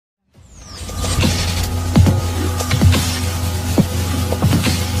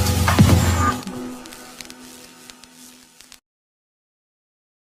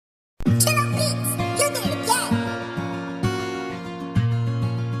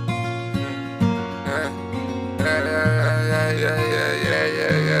Say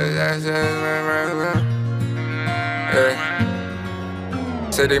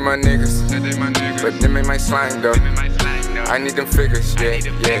they my niggas, but them ain't my slime though. I need them figures, yeah.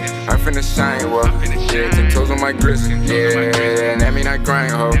 I'm finna shine, well, yeah. 10 toes on my grist, yeah. And that mean I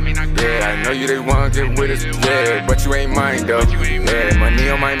grind, ho. Yeah, I know you they wanna get with us, yeah. But you ain't mine though, yeah. Money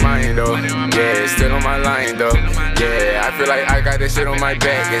on my mind though, yeah. Still on my line though, yeah. I feel like I got this shit on my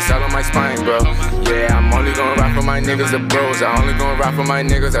back, it's all on my spine, bro. Yeah, I'm only gonna ride for my niggas, the bros. I only gonna ride for my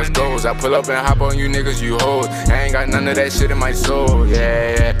niggas, that's goals. I pull up and hop on you niggas, you hoes. I ain't got none of that shit in my soul,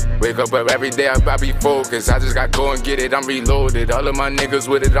 yeah. Wake up every day, I be focused. I just got go and get it, I'm reloaded. All of my niggas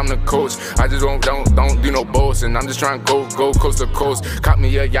with it, I'm the coach. I just don't do no boasting. I'm just trying to go coast to coast. Cop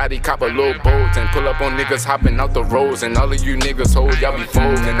me a yachty, cop a little boat, and pull up on niggas hopping out the roads. And all of you niggas hoes, y'all be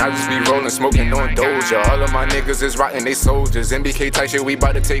folding. I just be rolling, smoking on Doja. All of my niggas is rotting, they soldiers. MBK type shit, we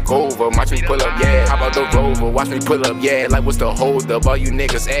bout to take over. Watch me pull up, yeah. How about the Rover? Watch me pull up, yeah. Like what's the hold up? All you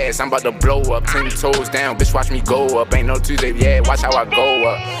niggas ass, I'm about to blow up. 10 toes down, bitch, watch me go up. Ain't no Tuesday, yeah. Watch how I go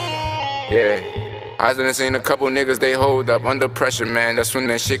up. Yeah, I done seen a couple niggas, they hold up under pressure, man. That's when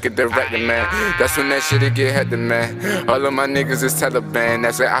that shit get directed, man. That's when that shit get headed, man. All of my niggas is Taliban.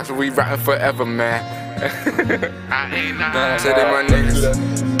 That's after we rotting forever, man. Say they my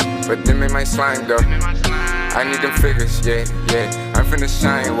niggas, but them ain't my slime, though. I need them figures, yeah. I'm finna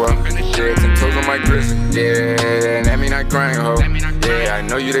shine, well, yeah. 10 toes on my grist, yeah. And that mean I grind, ho. Yeah, I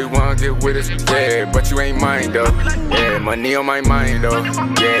know you they wanna get with us, yeah. But you ain't mine, though. Yeah, money on my mind, though.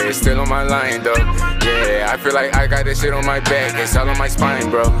 Yeah, still on my line, though. Yeah, I feel like I got this shit on my back, it's all on my spine,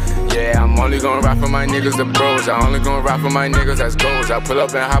 bro. Yeah, I'm only gonna ride for my niggas, the bros. I only gonna ride for my niggas, that's goals. I pull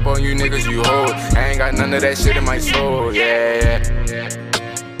up and hop on you niggas, you hoes. I ain't got none of that shit in my soul, yeah.